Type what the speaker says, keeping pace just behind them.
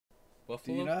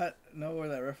Buffalo? Do you not know where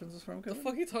that reference is from, What the Kevin?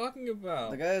 fuck are you talking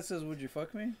about? The guy that says, "Would you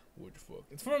fuck me?" Would you fuck?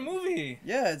 It's from a movie.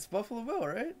 Yeah, it's Buffalo Bill,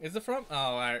 right? Is it from? Oh,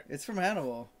 alright. It's from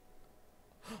Hannibal.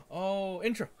 Oh,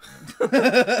 intro.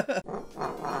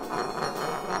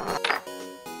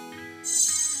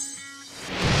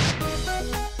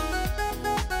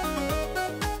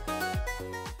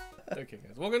 Okay,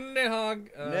 guys. Welcome to Nidhogg.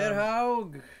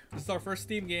 Nidhogg. This is our first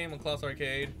Steam game on Colossal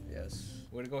Arcade. Yes.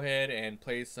 We're gonna go ahead and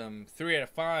play some 3 out of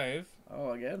 5.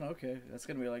 Oh, again? Okay. That's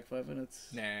gonna be like 5 minutes.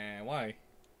 Nah, why?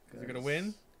 Because you're gonna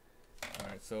win?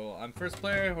 Alright, so I'm first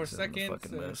player, or second.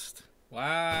 Fucking missed.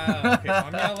 Wow. Okay, so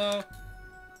I'm yellow.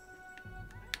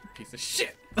 Piece of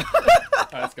shit.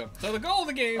 Alright, let's go. So the goal of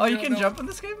the game. Oh, you can jump in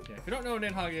this game? Yeah, if you don't know what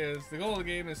Nidhogg is, the goal of the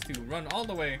game is to run all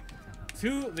the way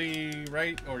to the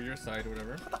right or your side or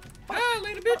whatever. Ah,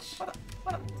 later, bitch.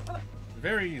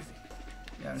 Very easy.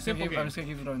 Yeah, I'm just Simple gonna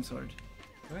keep throwing sword.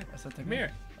 Go ahead. That's Come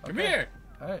here. Okay. Come here.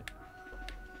 Alright.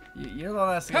 You're the one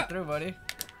that has to get through, buddy.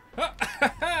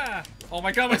 Oh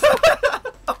my god,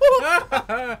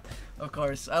 Of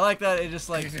course. I like that. It just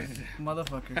like,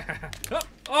 motherfucker.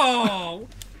 Oh!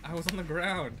 I was on the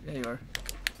ground. Yeah, you are.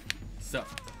 So.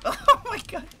 Oh my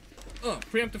god.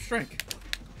 Preemptive strike.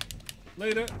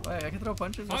 Later. Wait, I can throw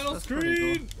punches? Final that's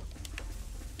screen!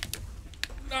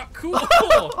 Not cool!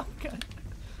 Oh, god.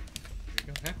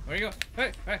 There you go.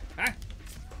 Hey, hey, hey!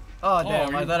 Oh,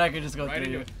 damn. I thought I could just go right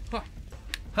through you. Ha!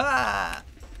 Ha!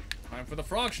 Time for the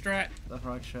frog strat. The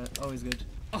frog shot. Always good.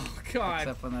 Oh, God.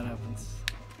 Except when that happens.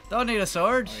 Don't need a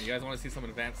sword. Right, you guys want to see some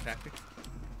advanced tactics?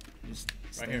 Just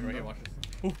Right here, watch this.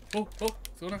 Oh, oh, oh.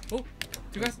 What's going on? Oh,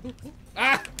 two guys. Oh, oh.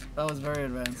 Ah! That was very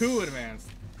advanced. Too advanced.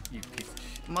 You piece of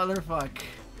shit. Motherfuck.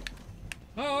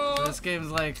 Oh! This game's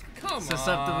like Come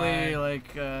susceptibly on.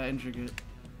 like intricate.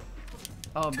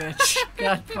 Oh, bitch.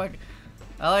 God fuck.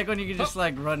 I like when you can just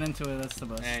like run into it. That's the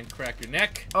best. And crack your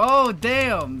neck. Oh,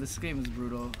 damn. This game is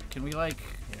brutal. Can we like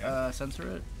censor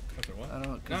it? Censor what? I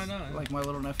don't know. No. Like my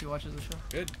little nephew watches the show.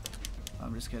 Good.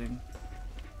 I'm just kidding.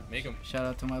 Make him. Shout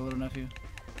out to my little nephew.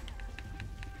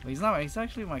 But he's not. He's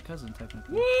actually my cousin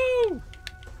technically. Woo!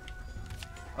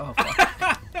 Oh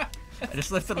fuck. I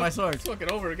just lifted my sword. Let's fuck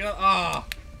it over. Get out. Ah!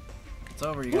 It's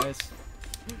over, you guys.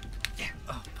 Yeah.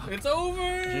 Oh, fuck. It's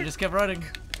over. You just kept running.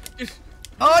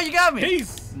 Oh, you got me!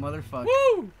 Peace! Motherfucker.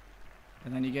 Woo!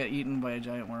 And then you get eaten by a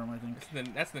giant worm, I think.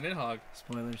 That's the Nidhogg.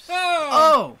 Spoilers.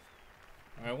 Oh!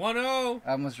 Alright, 1-0.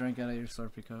 I almost drank out of your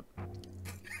Slurpee cup.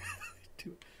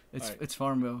 It's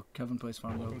Farmville. Kevin plays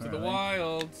Farmville. Welcome to the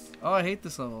wilds. Oh, I hate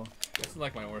this level. This is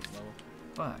like my worst level.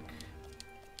 Fuck.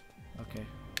 Okay.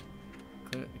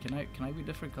 Can I be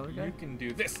different color guy? You can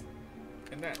do this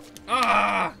and that.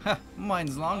 Ah! Ha,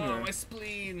 mine's longer. Oh, my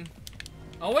spleen.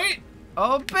 Oh wait!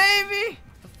 Oh baby!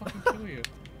 What the fucking kill you?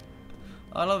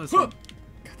 I love this one.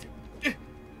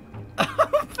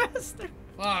 Faster.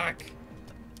 Fuck.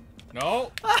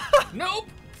 No. Nope.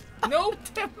 Nope.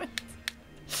 Damn it.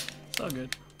 So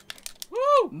good.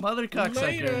 Woo! Mother cocksucker.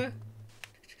 Later.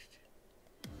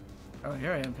 Oh,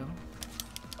 here I am, Kevin.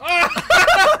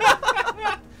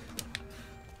 Ah!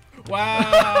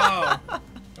 Wow.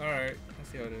 Alright. Let's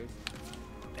see how it is.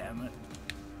 Damn it.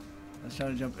 I was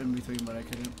trying to jump in between, but I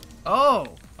couldn't.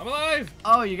 Oh! I'm alive!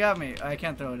 Oh, you got me. I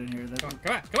can't throw it in here. Come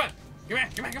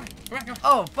on.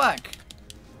 Oh, fuck.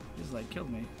 Just like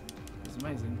killed me. It's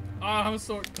amazing. Oh, I'm a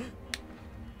sword.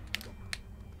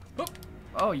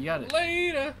 Oh, you got it.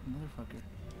 Later. Motherfucker.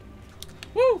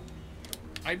 Woo!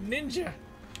 I'm ninja.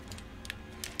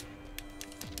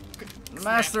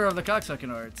 Master of the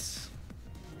cocksucking arts.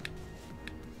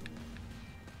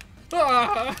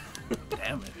 Ah!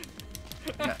 Damn it.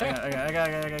 I got.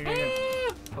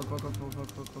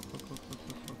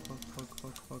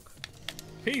 Poke.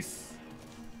 Peace.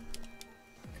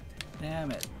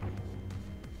 Damn it.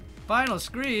 Final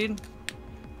screen.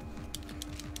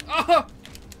 Oh!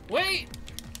 Wait!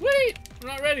 I'm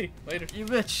not ready. Later. You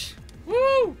bitch. Woo!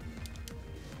 Oh,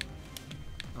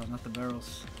 not the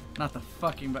barrels. Not the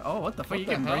fucking Oh, what the fuck? You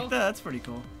can break that? That's pretty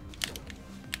cool.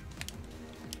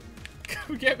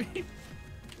 Come get me.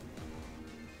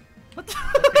 What the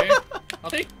Okay. I'll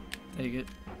take it.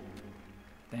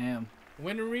 Damn.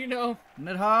 Winnerino.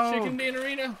 Nidhogg. Chicken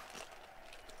Dinnerino.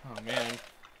 Oh man.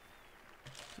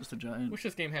 Just a giant. Wish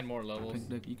this game had more levels.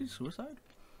 You can suicide?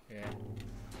 Yeah.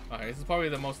 Alright, this is probably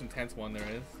the most intense one there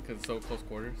is, because it's so close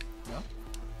quarters. Yeah.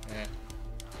 Yeah.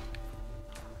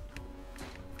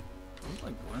 Those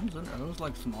like worms in there. Are those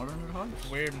like smaller Nidhoggs?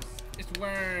 Worms. It's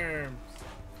worms.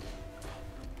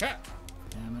 Ha!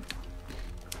 Damn it.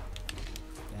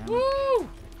 Woo!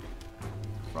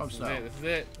 Frog This is style. it. This is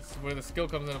it. This is where the skill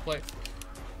comes into play.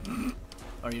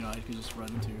 Or you know, you could just run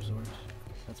into your sword.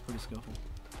 That's pretty skillful.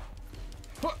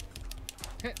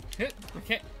 Hit. I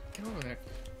can't get over there.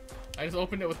 I just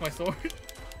opened it with my sword.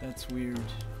 That's weird.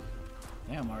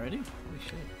 Damn, already? Holy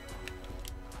shit.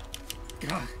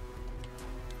 God.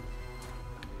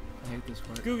 I hate this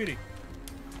part. Googity.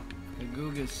 The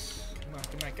Googus. Come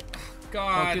on.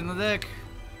 God. Poke you in the dick.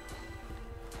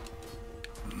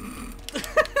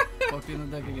 Poke you in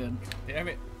the dick again. Damn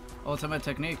it. Ultimate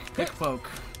technique. Pick poke.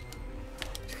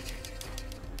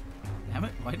 Damn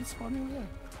it. Why did it spawn over there?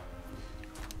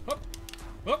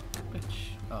 Whoop.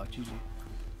 Bitch. Oh, GG.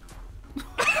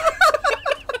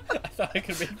 I thought I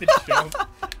could make the jump.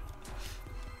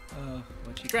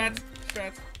 What you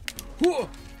Strats. Whoa.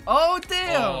 Oh,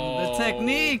 damn. Oh, the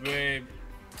technique. Babe.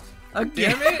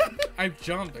 Again. Damn it. I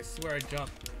jumped. I swear I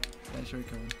jumped. Yeah, sure,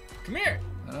 coming. Come here.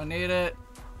 I don't need it.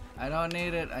 I don't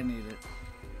need it. I need it.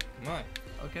 Come on.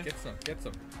 Okay. Get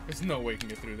some. There's no way you can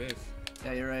get through this.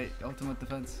 Yeah, you're right. Ultimate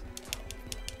defense.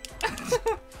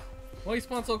 Why you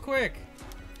spawn so quick?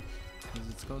 Because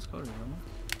it's Ghost Coder, remember?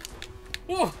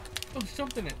 Whoa! I was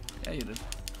jumped in it. Yeah, you did.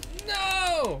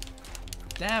 No!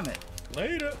 Damn it.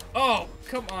 Later. Oh,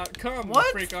 come on.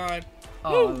 What? Freak on.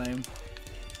 Oh, Woo. lame.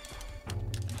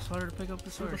 I just wanted to pick up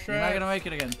the sword. Super You're not Shrek. gonna make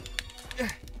it again.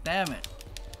 Damn it.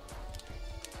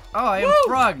 Oh, I am Woo!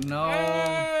 frog. No.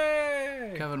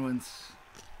 Hey! Kevin wins.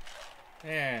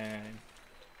 And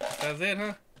that's it,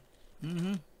 huh?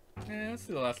 Mm-hmm. Yeah, let's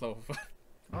do the last level.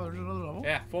 Oh, there's another level?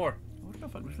 Yeah, 4. What the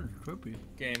fuck? This is trippy.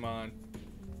 Game on.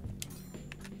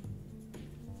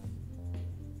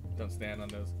 Don't stand on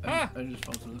those. I just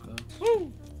fell through the clouds.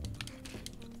 Woo!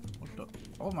 What the?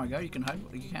 Oh my god, you can hide.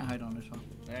 You can't hide on this one.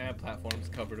 Yeah, platform's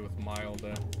covered with mild.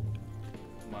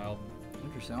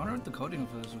 Interesting. I wonder what the coding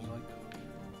of this was like.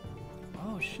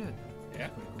 Oh shit. Yeah.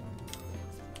 That's pretty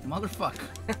cool. Motherfucker.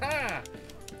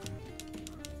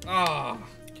 Ah!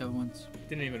 Kevin wins.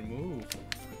 Didn't even move.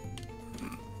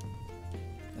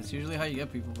 That's usually how you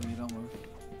get people when you don't move.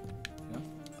 Yeah.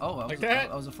 Oh, Like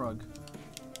that? I was a frog.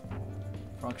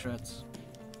 Frog shreds.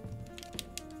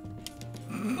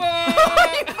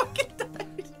 Ah! You fucking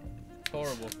died.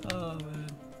 Horrible. Oh man.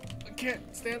 I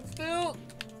can't stand still.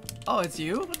 Oh, it's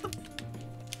you? What the?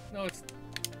 No, it's.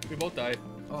 We both died.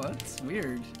 Oh, that's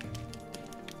weird.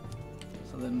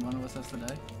 So then one of us has to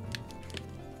die?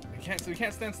 So we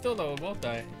can't stand still though. We both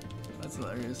die. That's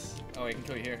hilarious. Oh, I can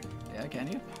kill you here. Yeah, can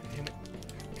you? Damn it.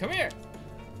 Come here.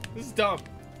 This is dumb.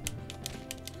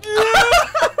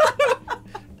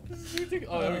 This is ridiculous.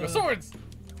 Oh, there we go. Swords.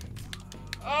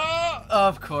 Ah!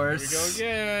 Of course. Here we go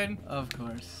again. Of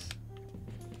course.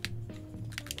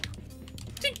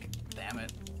 Tink. Damn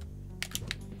it.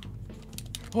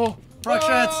 Oh, Frog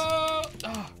shreds.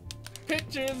 Ah,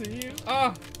 pictures of you.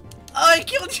 Ah. Oh, I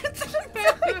killed you to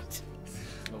the right.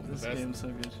 This best. game's so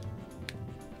good.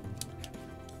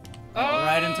 Oh,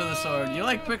 right into the sword. You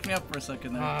like picked me up for a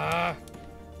second there. Ah.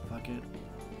 Fuck it.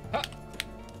 Ha.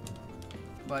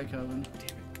 Bye, Kevin. Damn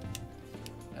it.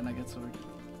 And I get sword.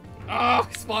 Ah,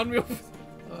 spawn me up.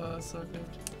 Oh, so good.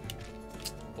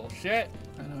 Bullshit.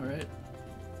 I know, right?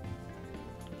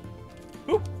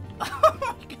 Whoop. Oh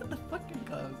my god, the fucking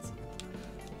clouds.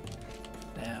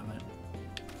 Damn it.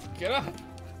 Get up.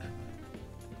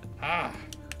 Ah.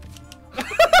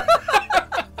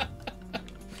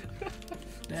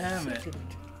 Damn it.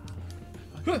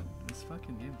 This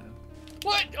fucking game, though.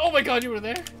 What? Oh my god, you were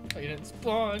there? Oh, you didn't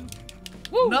spawn.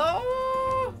 Woo. No!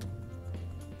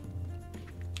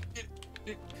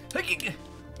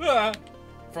 Ah.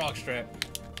 Frog strap.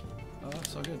 Oh,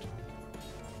 so good.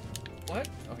 What?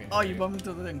 Okay. Oh, you bumped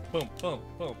into the thing. Boom, boom,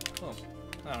 boom, boom.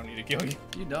 I don't need to kill you.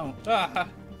 You don't. Ah.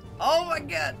 Oh my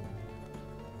god!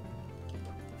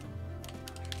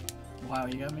 Wow,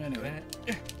 you got me anyway.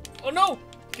 Oh no!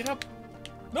 Get up!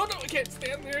 No, no, I can't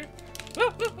stand there.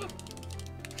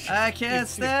 I can't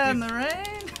stand the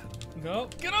rain! No,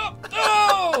 get up!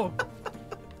 No!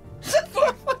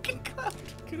 Oh fucking god!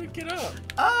 Can I get up?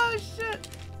 Oh shit!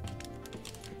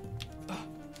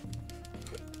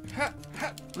 Ha,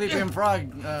 ha. Leaping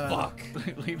frog. Fuck.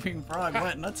 Leaping frog.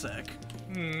 Wet nutsack.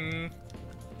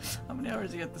 How many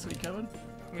hours you get this week, Kevin?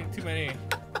 I mean, too many.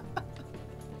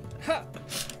 Ha!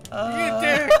 You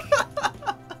dick!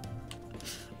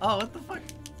 Oh, what the fuck?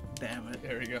 Damn it.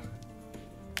 There we go.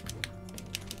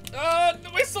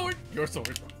 No, my sword! Your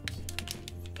sword.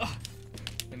 My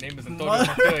name is Antonio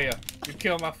Montoya. You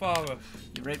killed my father.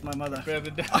 You raped my mother. Better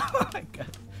die. Oh my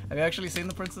god. Have you actually seen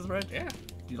The Princess Bride? Yeah,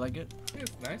 Do you like it?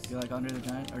 it's nice. Do you like Andre the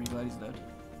Giant? Are you glad he's dead?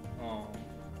 Oh.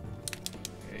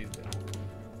 Yeah, he's dead.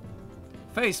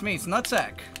 Face meets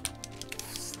nutsack.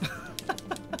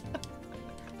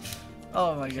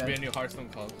 Oh my Should god. be a new Hearthstone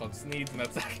called Sneeds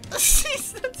Nutsack.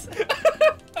 Jeez, that's...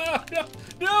 Oh, no,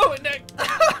 no, Nick.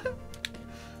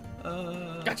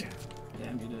 Gotcha.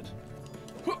 Damn, you did.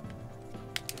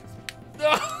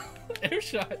 Oh, air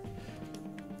shot.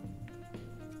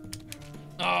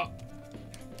 Oh.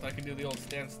 I can do the old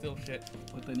stand still shit.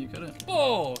 But then you couldn't.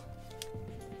 Oh.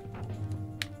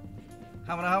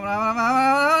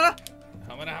 Hamana.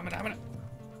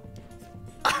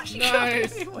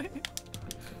 Nice.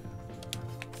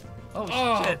 Oh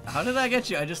shit! How did that get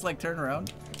you? I just like turn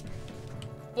around.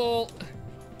 Well.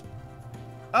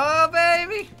 Oh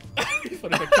baby!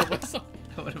 What if I killed myself?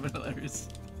 That would have been hilarious.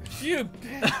 You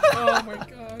bitch! Oh my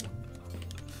god!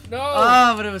 No!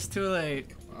 Oh, but it was too late.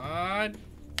 Come on!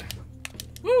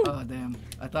 Woo! Oh damn!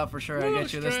 I thought for sure I'd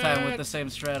get you this time with the same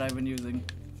strat I've been using.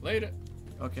 Later.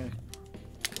 Okay.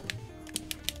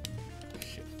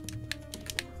 Shit.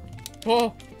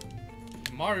 Oh!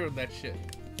 Mario'd that shit.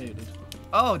 Yeah, you did.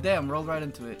 Oh damn! Rolled right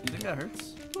into it. You think that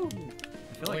hurts? Woo.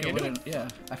 I feel like it wouldn't. Yeah,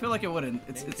 I feel like it wouldn't.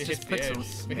 It's just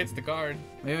pixels. It hits the guard.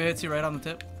 Maybe it hits you right on the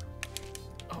tip.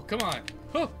 Oh come on!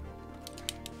 Huh.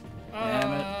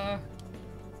 Damn it.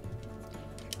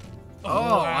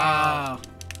 Oh wow.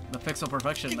 The pixel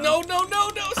perfection. No! Stop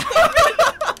it!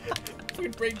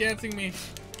 Fucking breakdancing me.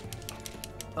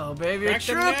 Oh baby, Crack a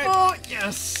triple!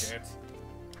 Yes. Shit.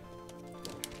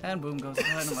 And boom goes the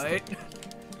dynamite.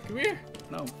 Come here.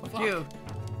 No, fuck you.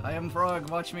 I am frog.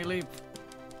 Watch me leap.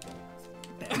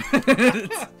 Damn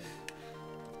it.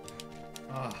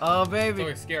 Oh baby. It's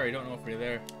always scary. I don't know if we're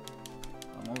there.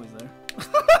 I'm always there.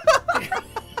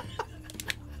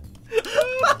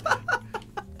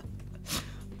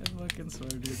 I fucking swear,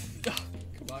 dude. Oh,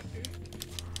 come on, dude.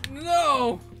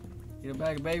 No! Eat a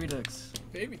bag of baby dicks.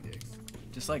 Baby dicks.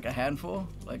 Just like a handful,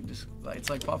 like it's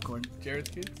like popcorn. Jared's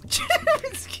kids.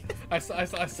 Jared's kids. I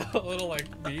saw a little like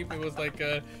meme. It was like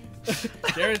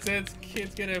Jared says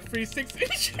kids get a free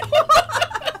 6-inch.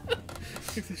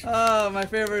 My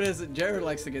favorite is that Jared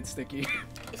likes to get sticky.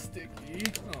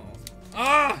 Sticky. Oh.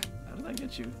 Ah! How did I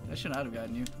get you? That should not have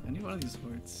gotten you. I need one of these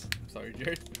sports. I'm sorry,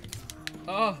 Jared.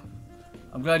 Oh.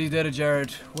 I'm glad you did it,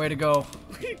 Jared. Way to go.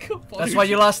 Way to go. That's why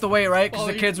you lost the weight, right? Because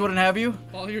the kids wouldn't have you?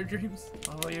 Follow your dreams.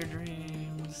 Follow your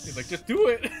dreams. He's like, just do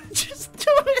it. Just do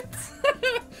it.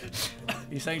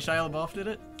 You saying Shia LaBeouf did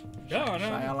it? No, no.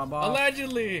 Shia LaBeouf.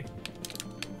 Allegedly.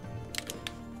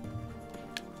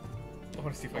 I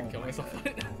want to see if I can kill myself on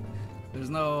it. There's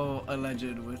no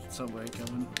alleged with Subway,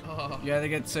 Kevin. Oh. You either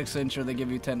get 6-inch or they give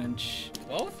you 10-inch.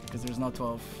 12? Because there's no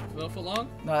 12. 12 foot long?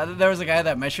 No, there was a guy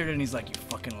that measured it and he's like, you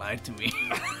fucking lied to me.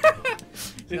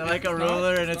 They're like a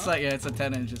ruler and it's like, yeah, it's a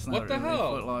 10-inch. It's not what the really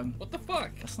hell? a foot long. What the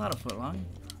fuck? That's not a foot long.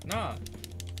 Nah.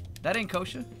 That ain't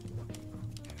kosher.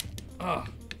 Ah.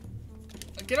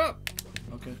 Get up.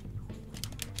 Okay.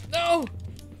 No.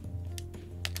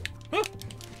 Huh.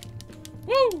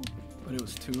 Woo. But it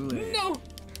was too late. No.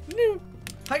 No.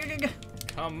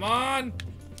 Come on.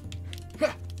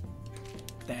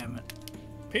 Damn it.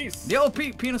 Peace. The old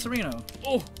penis arena.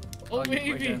 Oh. Oh, you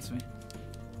baby. breakdance me.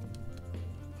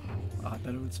 Oh, I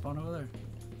thought it would spawn over there.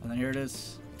 And then here it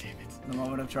is. Damn it. The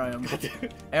moment of triumph.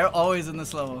 Air always in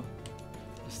this level.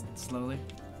 Just slowly.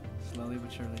 Slowly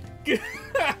but surely.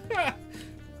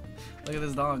 Look at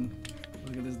this dong.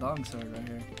 Look at this dong sword right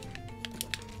here.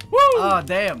 Woo! Oh,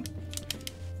 damn.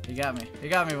 You got me. You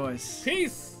got me, boys.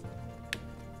 Peace.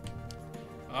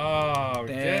 Oh, we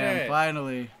did it.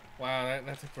 Finally. Wow,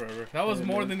 that took forever. That was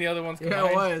more than the other ones combined.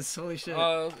 Yeah, it was. Holy shit.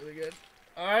 Oh, that was really good.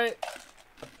 Alright.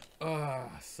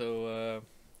 So,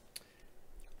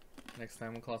 next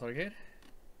time on Colossal Arcade?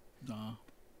 No.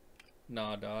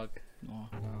 Nah, dog. No.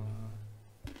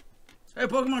 Hey,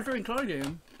 Pokemon trading card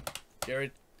game.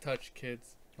 Jared, touch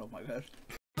kids. Oh my god.